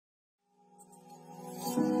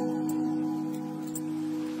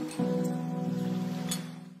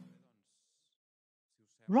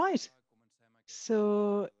Right.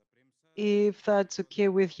 So if that's okay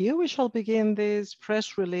with you, we shall begin this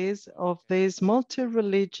press release of this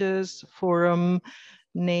multi-religious forum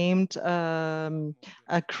named a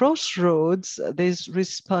Crossroads, this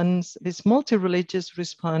response, this multi-religious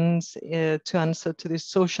response to answer to this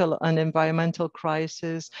social and environmental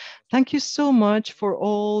crisis. Thank you so much for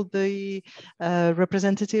all the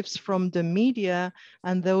representatives from the media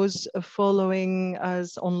and those following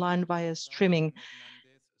us online via streaming.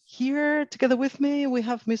 Here together with me, we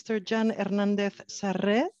have Mr. Joan Hernández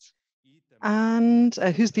Sarret, and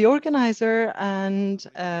who's the organizer, and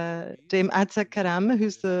Dame Azza Karam,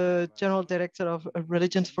 who's the General Director of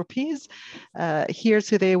Religions for Peace, here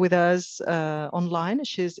today with us online.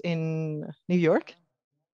 She's in New York.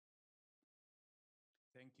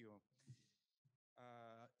 Thank you.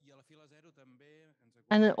 I a la fila zero també ens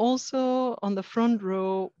And also on the front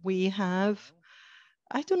row, we have,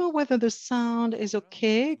 I don't know whether the sound is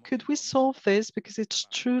okay. Could we solve this? Because it's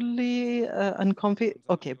truly uncomfy.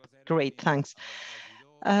 Okay, great, thanks.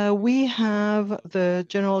 We have the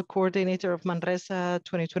General Coordinator of Manresa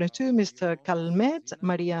 2022, Mr. Calmet,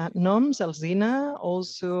 Maria Noms Alzina,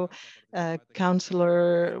 also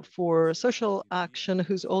Counselor for Social Action,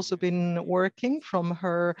 who's also been working from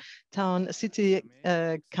her town city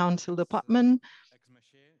council department,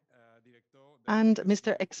 and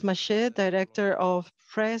Mr. Exmaché, Director of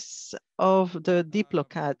Press of the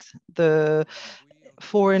Diplocat, the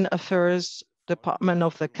Foreign Affairs Department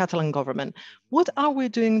of the Catalan government. What are we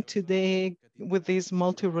doing today with this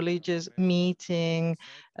multi-religious meeting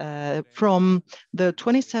from the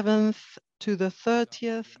 27th to the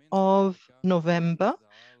 30th of November?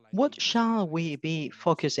 What shall we be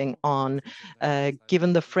focusing on,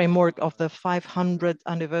 given the framework of the 500th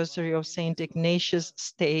anniversary of St. Ignatius'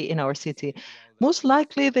 stay in our city? Most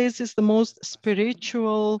likely, this is the most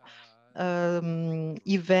spiritual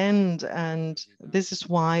event, and this is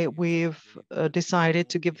why we've decided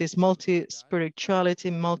to give this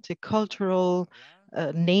multi-spirituality, multicultural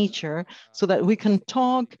nature, so that we can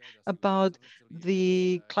talk about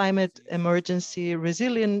the climate emergency,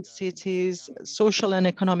 resilient cities, social and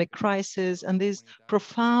economic crisis, and this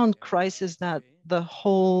profound crisis that the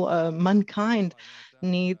whole mankind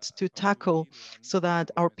needs to tackle so that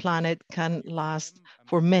our planet can last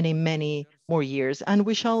for many, many more years. And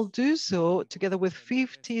we shall do so together with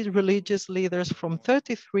 50 religious leaders from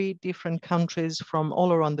 33 different countries from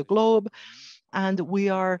all around the globe. And we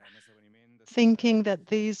are thinking that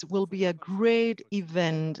this will be a great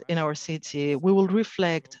event in our city. We will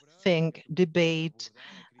reflect, think, debate,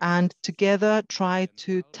 and together try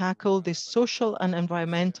to tackle this social and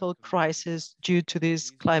environmental crisis due to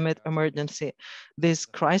this climate emergency. This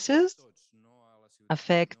crisis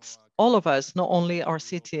affects all of us, not only our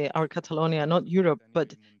city, our Catalonia, not Europe,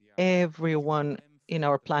 but everyone in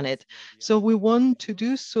our planet. So we want to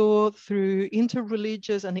do so through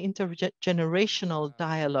interreligious and intergenerational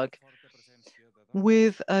dialogue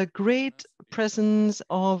with a great presence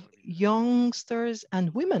of youngsters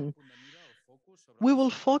and women. We will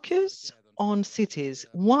focus on cities.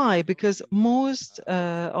 Why? Because most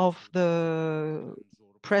of the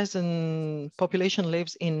present population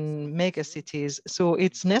lives in mega cities. So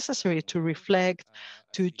it's necessary to reflect,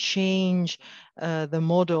 to change the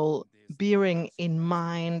model, bearing in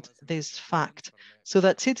mind this fact, so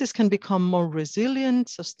that cities can become more resilient,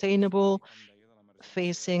 sustainable,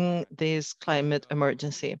 facing this climate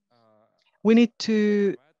emergency. We need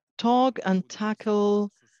to talk and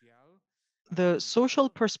tackle the social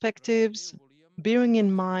perspectives, bearing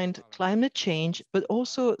in mind climate change, but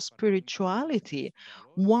also spirituality.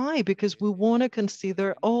 Why? Because we want to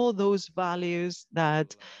consider all those values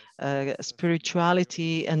that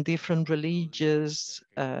spirituality and different religions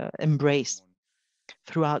embrace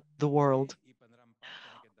throughout the world.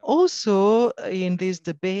 Also, in this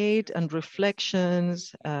debate and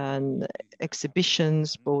reflections and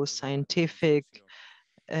exhibitions, both scientific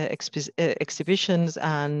exhibitions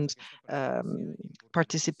and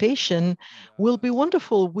participation, will be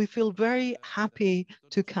wonderful. We feel very happy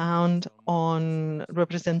to count on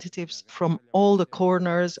representatives from all the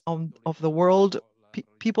corners of the world,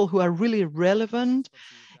 people who are really relevant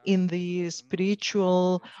in the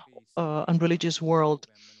spiritual and religious world.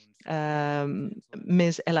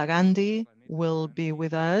 Ms. Ella Gandhi will be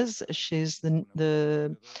with us. She's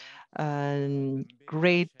the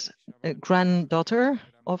great granddaughter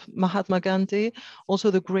of Mahatma Gandhi,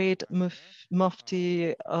 also the great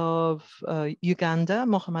Mufti of Uganda,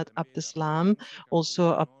 Muhammad Abdeslam,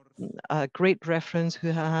 also a a great reference who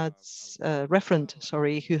has referent,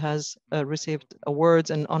 sorry, who has received awards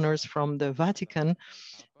and honors from the Vatican,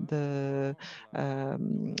 a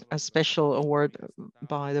special award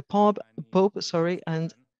by the Pope, sorry,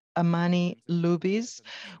 and Amani Lubis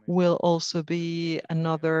will also be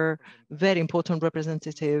another very important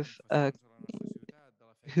representative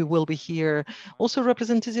who will be here. Also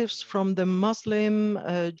representatives from the Muslim,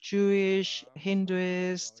 Jewish,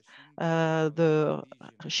 Hinduist, the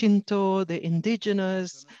Shinto, the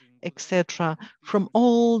indigenous, etc., from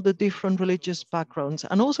all the different religious backgrounds,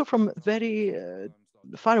 and also from very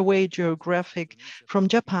far away geographic, from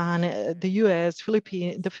Japan, the US,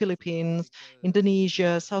 the Philippines,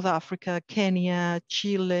 Indonesia, South Africa, Kenya,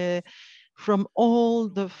 Chile, from all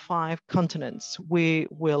the 5 continents. We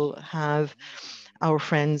will have our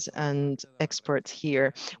friends and experts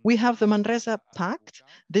here. We have the Manresa Pact.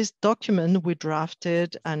 This document we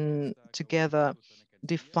drafted and together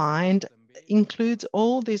defined includes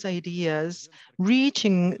all these ideas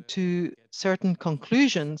reaching to certain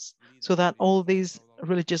conclusions so that all these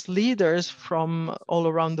religious leaders from all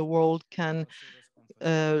around the world can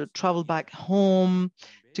travel back home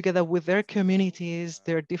together with their communities,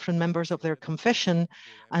 their different members of their confession,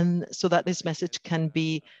 and so that this message can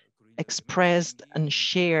be expressed and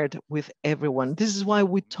shared with everyone. This is why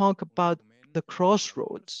we talk about the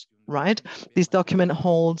crossroads, right? This document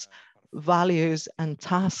holds values and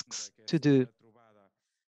tasks to do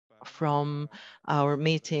from our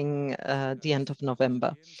meeting the end of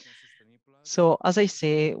November. So as I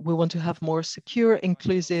say, we want to have more secure,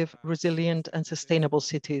 inclusive, resilient, and sustainable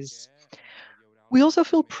cities. We also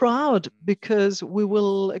feel proud because we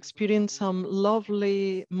will experience some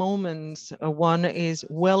lovely moments. One is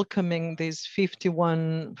welcoming these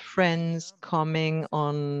 51 friends coming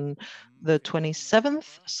on the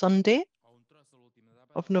 27th Sunday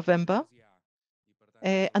of November.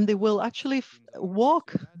 And they will actually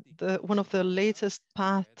walk one of the latest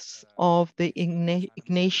paths of the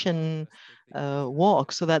Ignatian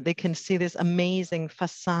walk so that they can see this amazing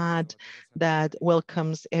facade that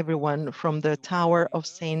welcomes everyone from the Tower of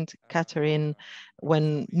St. Catherine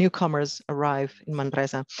when newcomers arrive in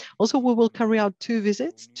Manresa. Also, we will carry out 2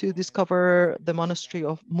 visits to discover the monastery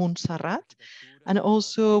of Montserrat. And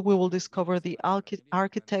also we will discover the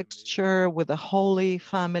architecture with the Holy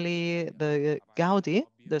Family, the Gaudi,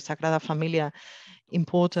 the Sagrada Familia,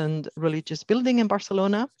 important religious building in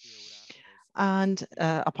Barcelona. And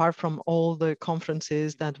apart from all the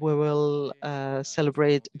conferences that we will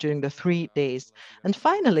celebrate during the 3 days. And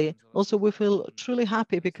finally, also we feel truly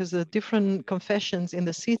happy because the different confessions in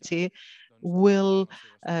the city will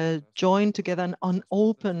join together and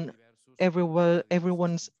open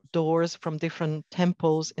everyone's doors from different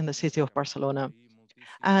temples in the city of Barcelona.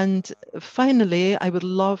 And finally, I would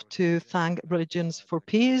love to thank Religions for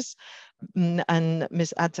Peace and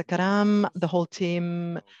Ms. Azza Karam, the whole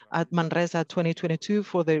team at Manresa 2022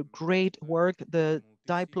 for their great work, the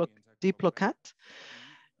Diplocat,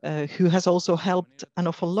 who has also helped an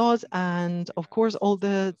awful lot, and of course all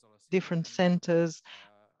the different centers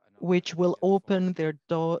which will open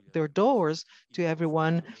their doors to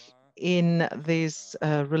everyone in this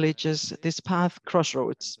this path,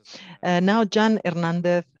 Crossroads. Now Joan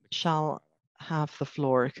Hernández shall have the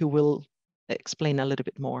floor, who will explain a little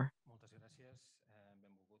bit more.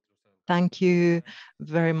 Thank you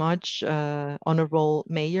very much, Honorable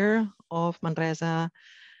Mayor of Manresa,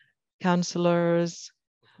 councillors,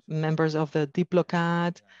 members of the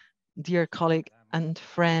Diplocat, dear colleague and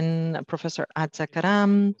friend, Professor Azza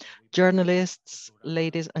Karam, journalists,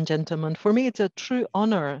 ladies and gentlemen. For me, it's a true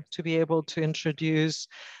honor to be able to introduce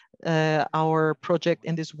our project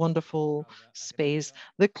in this wonderful space.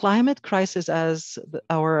 The climate crisis, as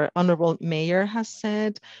our Honorable Mayor has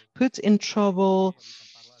said, puts in trouble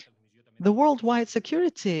the worldwide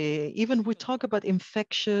security. Even we talk about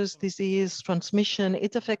infectious disease transmission,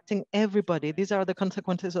 it's affecting everybody. These are the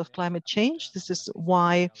consequences of climate change. This is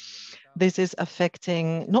why this is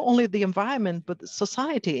affecting not only the environment, but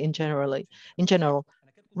society in general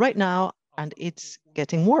right now, and it's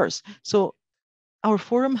getting worse. So our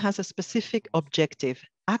forum has a specific objective: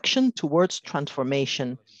 action towards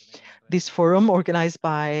transformation. This forum, organized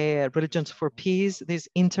by Religions for Peace, this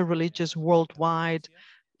interreligious worldwide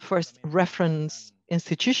first reference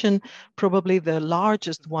institution, probably the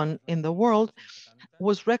largest one in the world,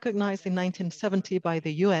 was recognized in 1970 by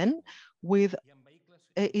the UN with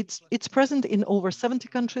it's present in over 70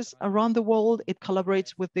 countries around the world. It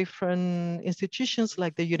collaborates with different institutions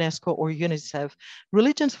like the UNESCO or UNICEF.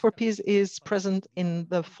 Religions for Peace is present in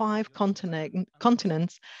the 5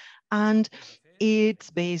 continents, and It's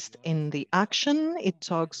based in the action. It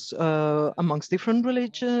talks amongst different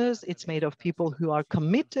religions. It's made of people who are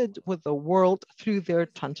committed with the world through their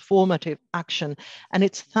transformative action. And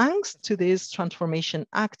it's thanks to this transformation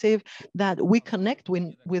active that we connect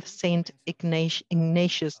with Saint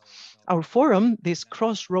Ignatius. Our forum, this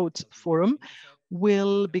Crossroads forum,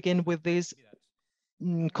 will begin with this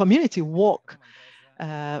community walk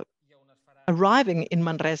arriving in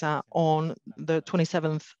Manresa on the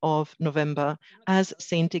 27th of November, as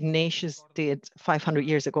St. Ignatius did 500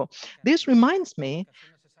 years ago. This reminds me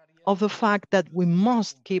of the fact that we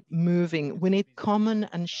must keep moving. We need common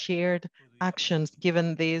and shared actions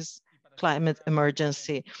given this climate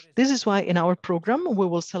emergency. This is why in our program, we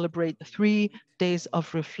will celebrate 3 days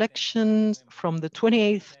of reflections from the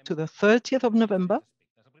 28th to the 30th of November,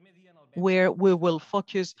 where we will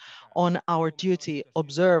focus on our duty,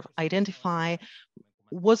 observe, identify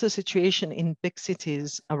what's the situation in big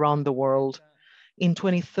cities around the world. In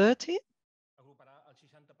 2030,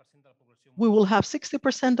 we will have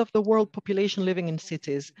 60% of the world population living in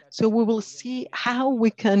cities. So we will see how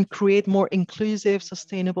we can create more inclusive,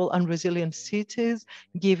 sustainable, and resilient cities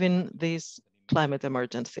given this climate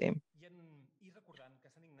emergency.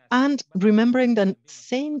 And remembering that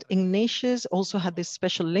Saint Ignatius also had this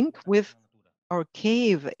special link with our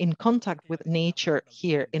cave in contact with nature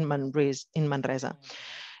here in Manresa.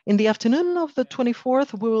 In the afternoon of the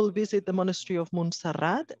 24th, we will visit the monastery of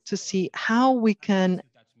Montserrat to see how we can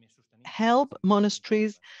help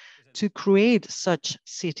monasteries to create such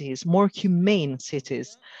cities, more humane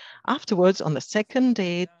cities. Afterwards, on the second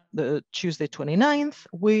day, the Tuesday 29th,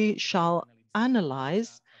 we shall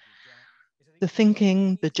analyze the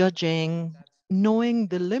thinking, the judging, knowing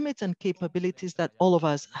the limits and capabilities that all of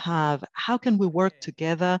us have. How can we work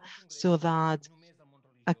together so that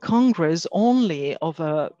a congress only of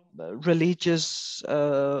a religious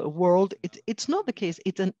world, it's not the case.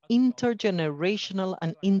 It's an intergenerational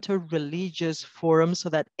and interreligious forum so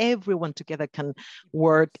that everyone together can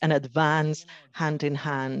work and advance hand in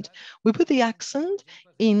hand. We put the accent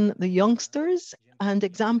in the youngsters and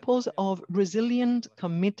examples of resilient,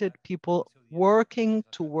 committed people working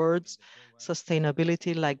towards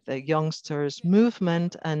sustainability, like the youngsters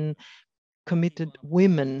movement and committed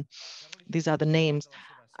women. These are the names.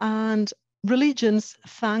 And religions,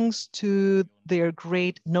 thanks to their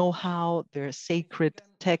great know-how, their sacred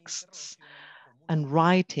texts and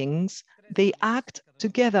writings, they act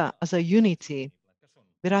together as a unity.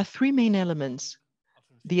 There are 3 main elements: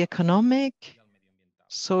 the economic,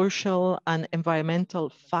 social, and environmental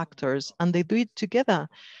factors, and they do it together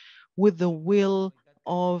with the will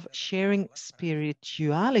of sharing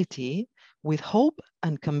spirituality with hope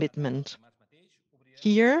and commitment.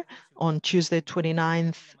 Here on Tuesday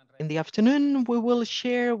 29th in the afternoon, we will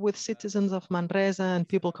share with citizens of Manresa and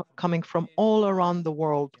people coming from all around the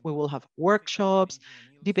world. We will have workshops,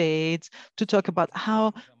 debates to talk about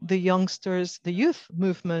how the youngsters, the youth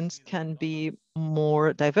movements can be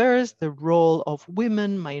more diverse, the role of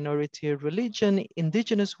women, minority religion,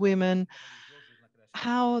 indigenous women,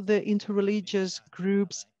 how the interreligious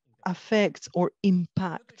groups affect or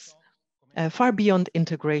impacts far beyond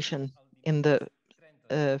integration in the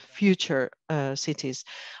future cities.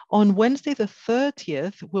 On Wednesday, the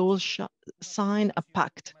 30th, we will sign a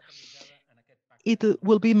pact. It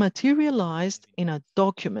will be materialized in a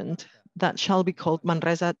document that shall be called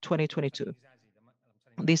Manresa 2022.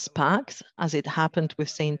 This pact, as it happened with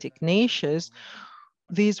Saint Ignatius,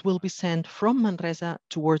 these will be sent from Manresa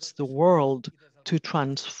towards the world to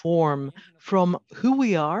transform from who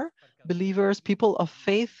we are, believers, people of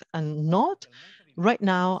faith and not, right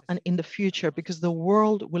now and in the future, because the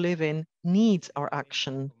world we live in needs our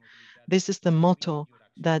action. This is the motto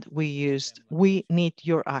that we used. We need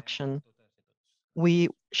your action. We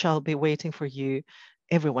shall be waiting for you,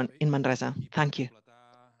 everyone in Manresa. Thank you.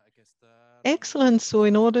 Excellent. So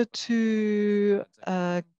in order to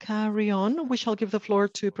carry on, we shall give the floor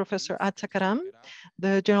to Professor Azza Karam,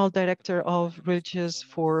 the General Director of Religious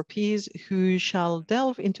for Peace, who shall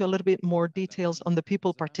delve into a little bit more details on the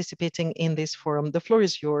people participating in this forum. The floor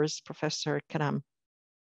is yours, Professor Karam.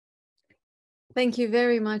 Thank you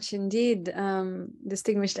very much indeed,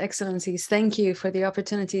 distinguished excellencies. Thank you for the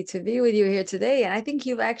opportunity to be with you here today. And I think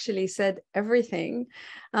you've actually said everything.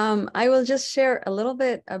 I will just share a little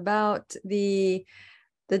bit about the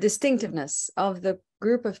distinctiveness of the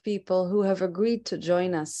group of people who have agreed to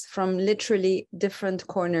join us from literally different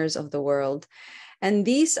corners of the world. And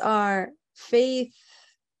these are faith-based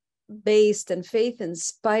and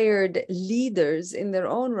faith-inspired leaders in their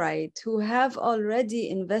own right who have already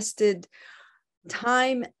invested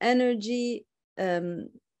time, energy,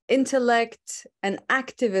 intellect, and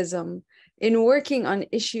activism in working on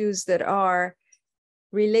issues that are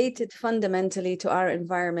related fundamentally to our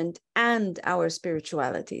environment and our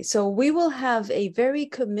spirituality. So we will have a very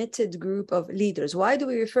committed group of leaders. Why do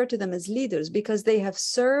we refer to them as leaders? Because they have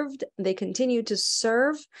served, they continue to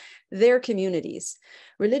serve their communities.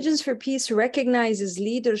 Religions for Peace recognizes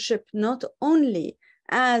leadership not only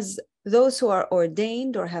as those who are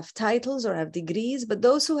ordained or have titles or have degrees, but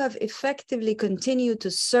those who have effectively continued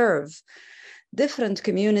to serve different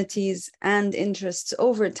communities and interests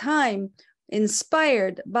over time,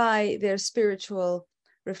 inspired by their spiritual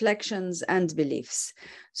reflections and beliefs.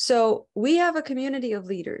 So we have a community of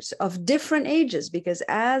leaders of different ages, because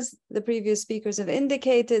as the previous speakers have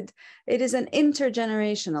indicated, it is an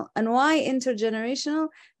intergenerational. And why intergenerational?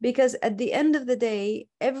 Because at the end of the day,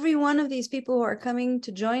 every one of these people who are coming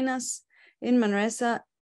to join us in Manresa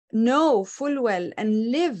know full well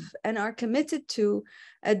and live and are committed to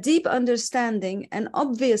a deep understanding and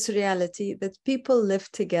obvious reality that people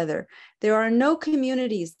live together. There are no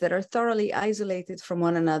communities that are thoroughly isolated from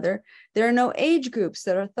one another. There are no age groups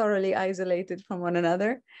that are thoroughly isolated from one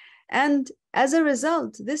another. And as a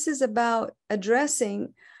result, this is about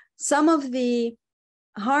addressing some of the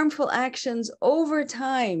harmful actions over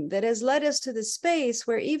time that has led us to the space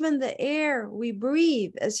where even the air we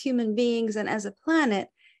breathe as human beings and as a planet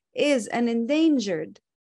is an endangered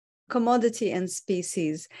commodity and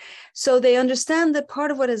species. So they understand that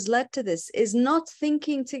part of what has led to this is not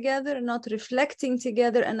thinking together, not reflecting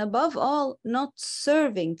together, and above all, not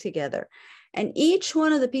serving together. And each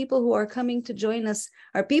one of the people who are coming to join us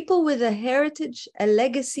are people with a heritage, a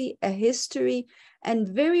legacy, a history, and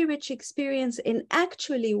very rich experience in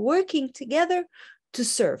actually working together to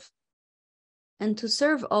serve, and to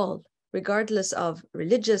serve all, regardless of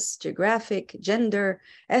religious, geographic, gender,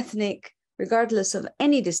 ethnic, regardless of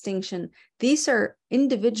any distinction. These are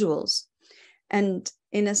individuals and,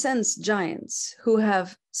 in a sense, giants who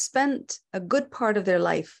have spent a good part of their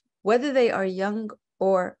life, whether they are young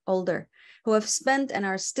or older, who have spent and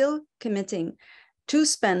are still committing to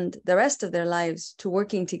spend the rest of their lives to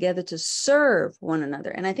working together to serve one another.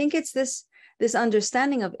 And I think it's this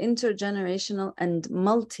understanding of intergenerational and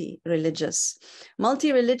multi-religious.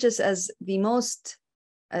 Multi-religious as the most,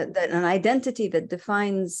 an identity that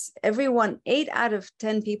defines everyone. 8 out of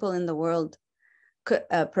 10 people in the world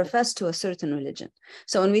profess to a certain religion.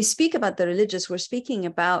 So when we speak about the religious, we're speaking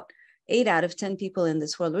about 8 out of 10 people in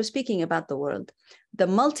this world. We're speaking about the world. The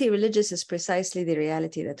multi-religious is precisely the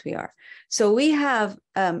reality that we are. So we have,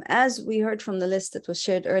 as we heard from the list that was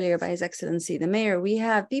shared earlier by His Excellency, the Mayor, we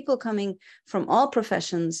have people coming from all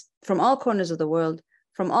professions, from all corners of the world,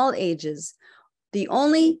 from all ages. The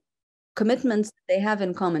only commitments they have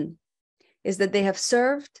in common is that they have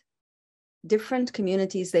served different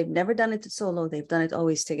communities. They've never done it solo. They've done it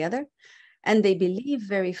always together. And they believe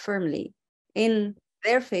very firmly in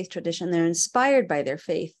their faith tradition. They're inspired by their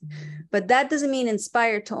faith, but that doesn't mean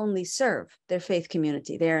inspired to only serve their faith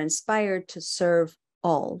community. They are inspired to serve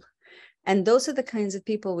all. And those are the kinds of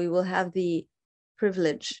people we will have the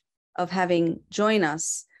privilege of having join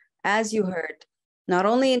us, as you heard, not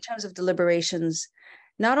only in terms of deliberations,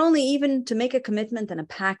 not only even to make a commitment and a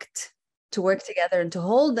pact to work together and to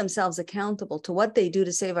hold themselves accountable to what they do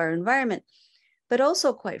to save our environment, but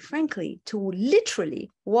also, quite frankly, to literally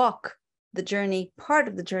walk the journey, part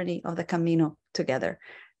of the journey of the Camino together.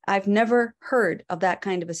 I've never heard of that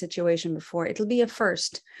kind of a situation before. It'll be a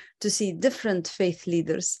first to see different faith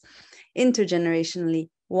leaders intergenerationally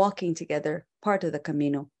walking together, part of the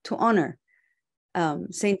Camino, to honor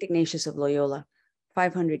Saint Ignatius of Loyola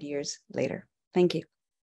 500 years later. Thank you.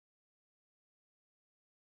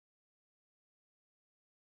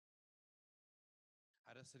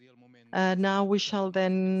 Now we shall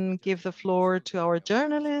then give the floor to our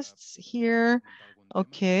journalists here.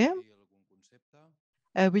 Okay.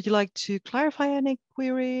 Would you like to clarify any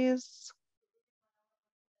queries?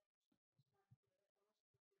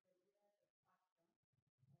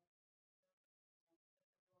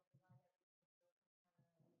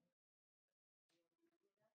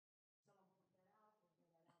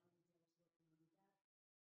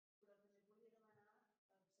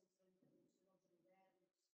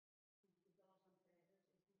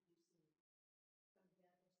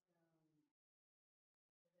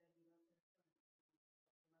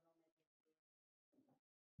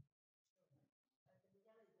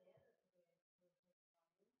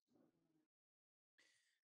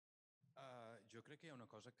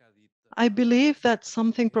 I believe that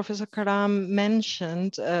something Professor Karam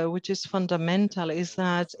mentioned, which is fundamental, is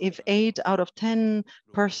that if 8 out of 10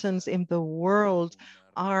 persons in the world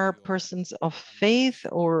are persons of faith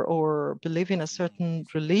or believe in a certain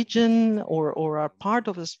religion or are part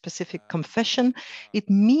of a specific confession, it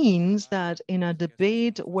means that in a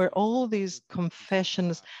debate where all these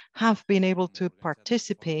confessions have been able to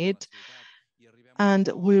participate and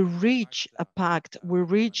we reach a pact, we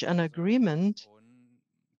reach an agreement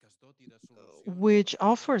which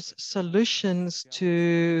offers solutions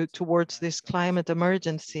towards this climate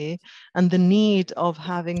emergency and the need of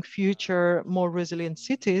having future more resilient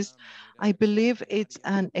cities, I believe it's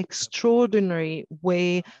an extraordinary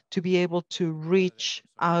way to be able to reach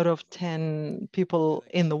out of 10 people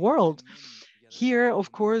in the world. Here,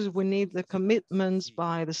 of course, we need the commitments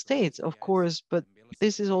by the states, of course, but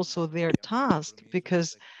this is also their task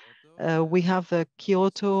because we have the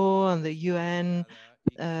Kyoto and the UN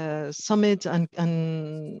summits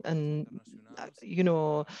and you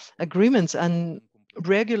know, agreements, and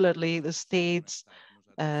regularly the states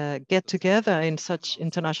get together in such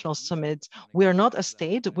international summits. We are not a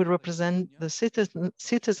state, we represent the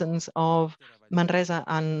citizens of Manresa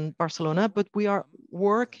and Barcelona, but we are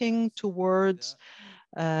working towards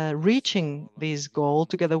reaching this goal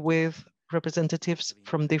together with representatives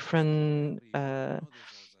from different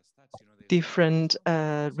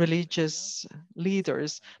religious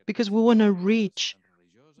leaders, because we want to reach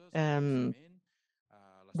um,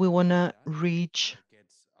 we want to reach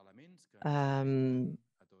um,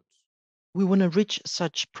 we want to reach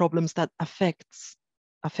such problems that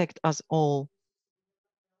affect us all.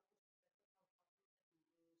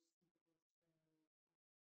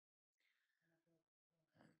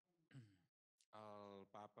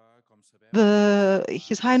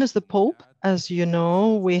 His Highness the Pope, as you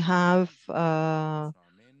know, we have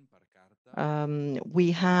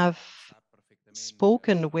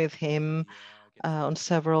spoken with him on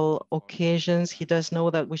several occasions. He does know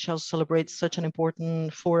that we shall celebrate such an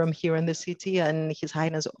important forum here in the city, and His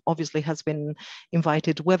Highness obviously has been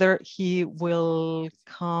invited. Whether he will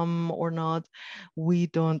come or not, we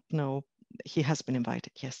don't know. He has been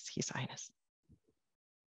invited, yes, His Highness.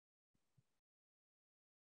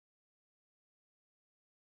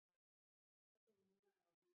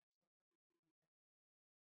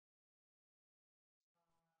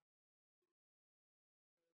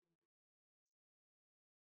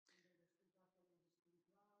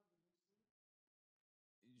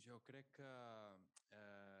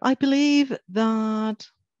 I believe that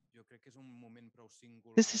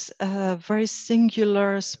this is a very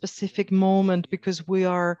singular, specific moment because we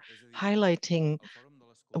are highlighting,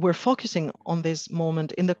 we're focusing on this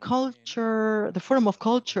moment. In the culture, the Forum of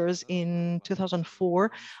Cultures in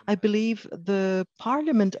 2004, I believe the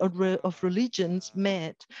Parliament of Religions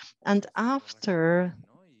met, and after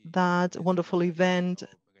that wonderful event,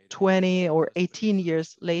 20 or 18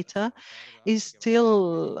 years later, is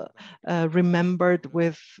still remembered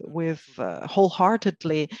with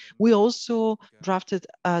wholeheartedly. We also drafted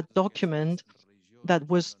a document that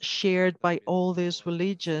was shared by all these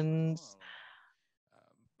religions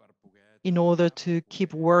in order to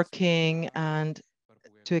keep working and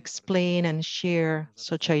to explain and share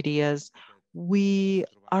such ideas. We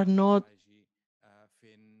are not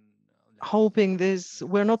hoping this,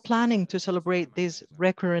 we're not planning to celebrate this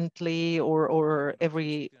recurrently or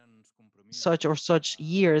every such or such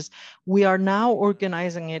years. We are now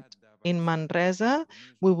organizing it in Manresa.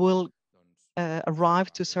 We will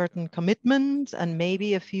arrive to certain commitments, and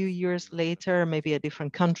maybe a few years later, maybe a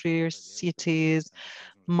different country or cities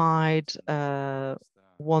might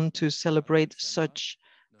want to celebrate such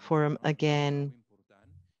forum again.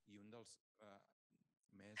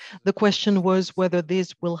 The question was whether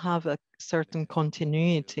this will have a certain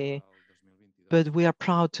continuity, but we are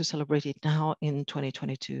proud to celebrate it now in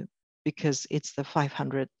 2022 because it's the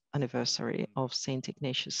 500th anniversary of St.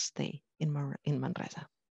 Ignatius' stay in Manresa.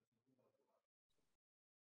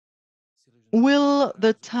 Will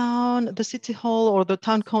the city hall or the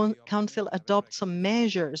town council adopt some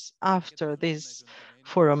measures after this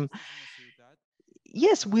forum?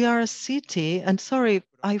 Yes, we are a city, and sorry,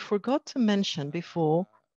 I forgot to mention before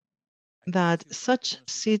that such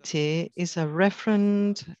city is a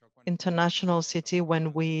referent international city.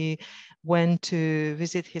 When we went to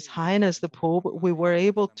visit His Highness the Pope, we were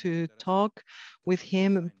able to talk with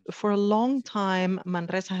him for a long time.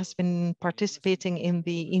 Manresa has been participating in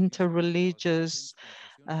the interreligious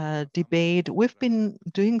debate. We've been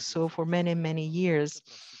doing so for many, many years.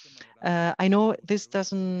 I know this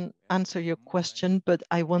doesn't answer your question, but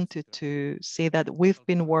I wanted to say that we've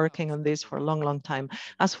been working on this for a long, long time.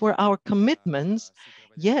 As for our commitments,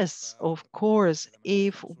 yes, of course,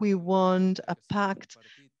 if we want a pact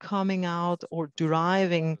coming out or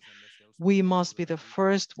deriving We must be the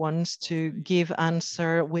first ones to give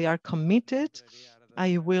answer. We are committed.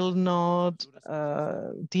 I will not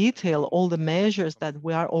detail all the measures that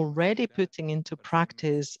we are already putting into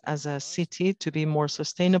practice as a city to be more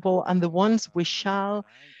sustainable, and the ones we shall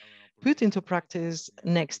put into practice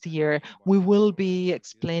next year. We will be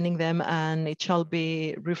explaining them, and it shall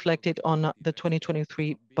be reflected on the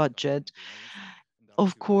 2023 budget.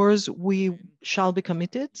 Of course, we shall be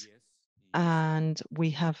committed, and we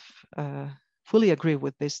have fully agree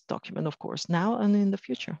with this document, of course, now and in the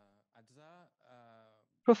future.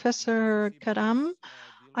 Professor Karam,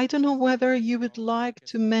 I don't know whether you would like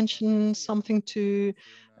to mention something to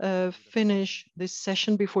finish this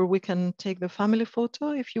session before we can take the family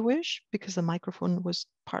photo, if you wish, because the microphone was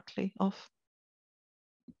partly off.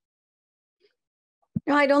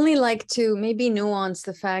 No, I'd only like to maybe nuance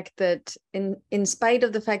the fact that in spite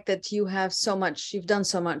of the fact that you have so much, you've done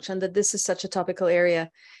so much, and that this is such a topical area,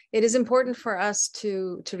 it is important for us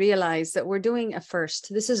to realize that we're doing a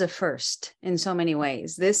first. This is a first in so many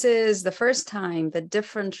ways. This is the first time that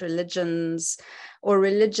different religions or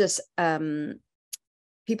religious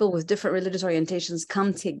people with different religious orientations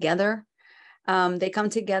come together. They come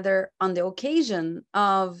together on the occasion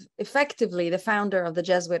of effectively the founder of the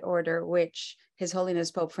Jesuit order, which His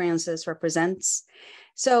Holiness Pope Francis represents.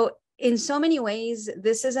 So in so many ways,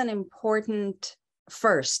 this is an important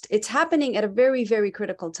first. It's happening at a very, very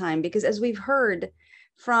critical time, because as we've heard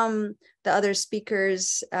from the other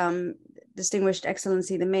speakers, Distinguished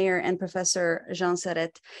Excellency, the Mayor, and Professor Jean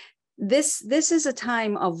Serret, this is a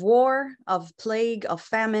time of war, of plague, of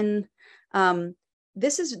famine.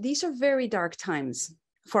 These are very dark times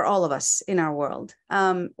for all of us in our world.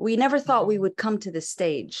 We never thought we would come to this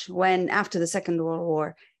stage when after the Second World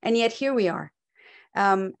War, and yet here we are.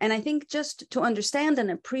 And I think just to understand and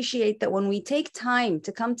appreciate that when we take time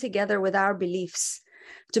to come together with our beliefs,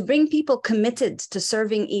 to bring people committed to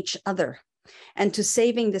serving each other and to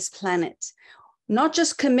saving this planet, not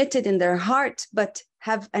just committed in their heart, but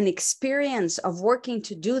have an experience of working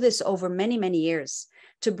to do this over many, many years,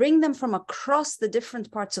 to bring them from across the different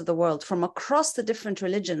parts of the world, from across the different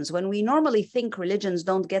religions, when we normally think religions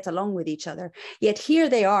don't get along with each other. Yet here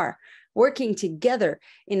they are, working together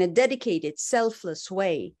in a dedicated, selfless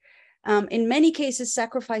way, in many cases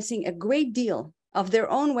sacrificing a great deal of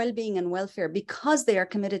their own well-being and welfare because they are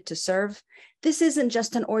committed to serve. This isn't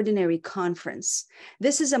just an ordinary conference.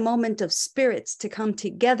 This is a moment of spirits to come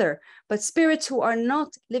together, but spirits who are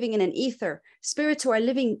not living in an ether, spirits who are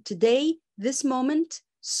living today, this moment,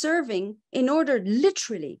 serving in order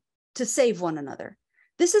literally to save one another.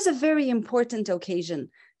 This is a very important occasion.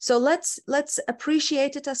 So let's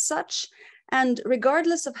appreciate it as such. And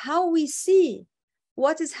regardless of how we see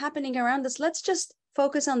what is happening around us, let's just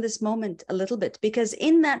focus on this moment a little bit, because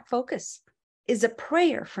in that focus is a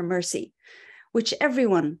prayer for mercy, which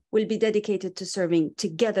everyone will be dedicated to serving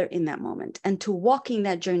together in that moment and to walking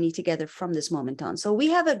that journey together from this moment on. So we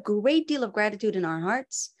have a great deal of gratitude in our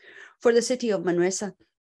hearts for the city of Manresa,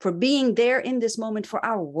 for being there in this moment for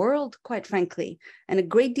our world, quite frankly, and a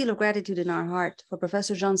great deal of gratitude in our heart for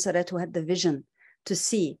Professor Jean Serret, who had the vision to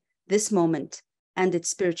see this moment and its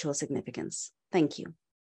spiritual significance. Thank you.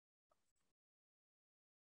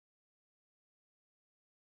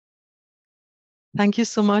 Thank you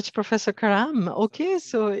so much, Professor Karam. Okay,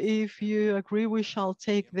 so if you agree, we shall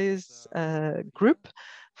take this group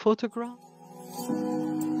photograph.